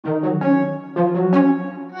Hi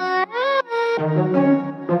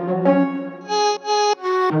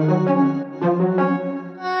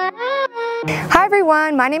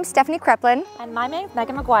everyone, my name is Stephanie Kreplin. And my name is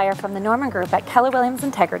Megan McGuire from the Norman Group at Keller Williams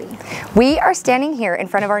Integrity. We are standing here in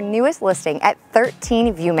front of our newest listing at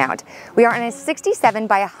 13 Viewmount. We are on a 67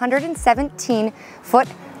 by 117 foot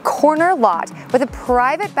corner lot with a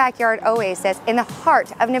private backyard oasis in the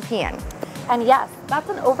heart of Nepean. And yes, that's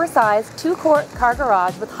an oversized 2-car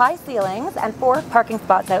garage with high ceilings and 4 parking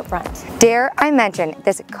spots out front. Dare I mention,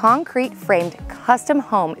 this concrete framed custom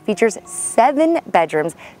home features 7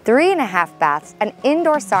 bedrooms, 3.5 baths, an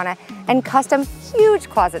indoor sauna, and custom huge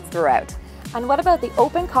closets throughout. And what about the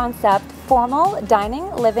open concept, formal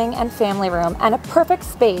dining, living, and family room, and a perfect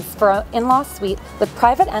space for an in-law suite with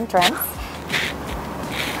private entrance?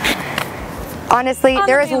 Honestly,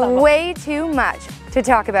 there is way too much to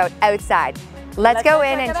talk about outside. Let's go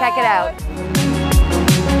in and check it out.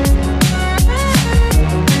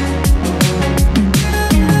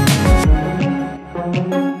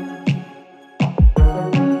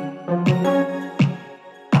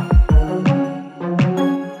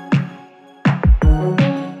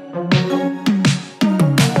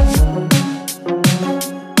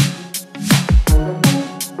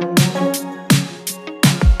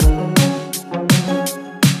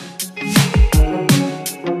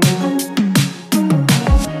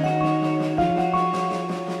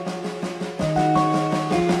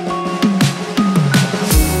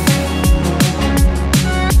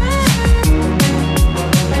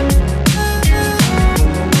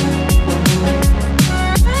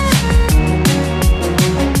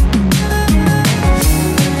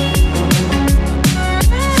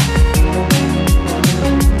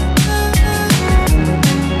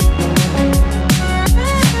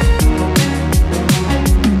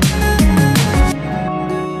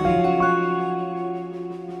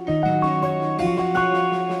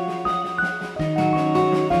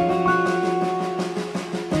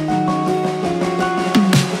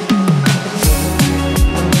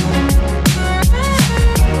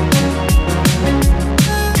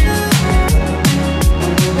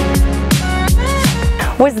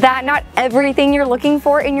 Was that not everything you're looking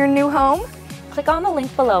for in your new home? Click on the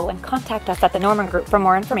link below and contact us at the Norman Group for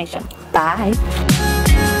more information. Bye.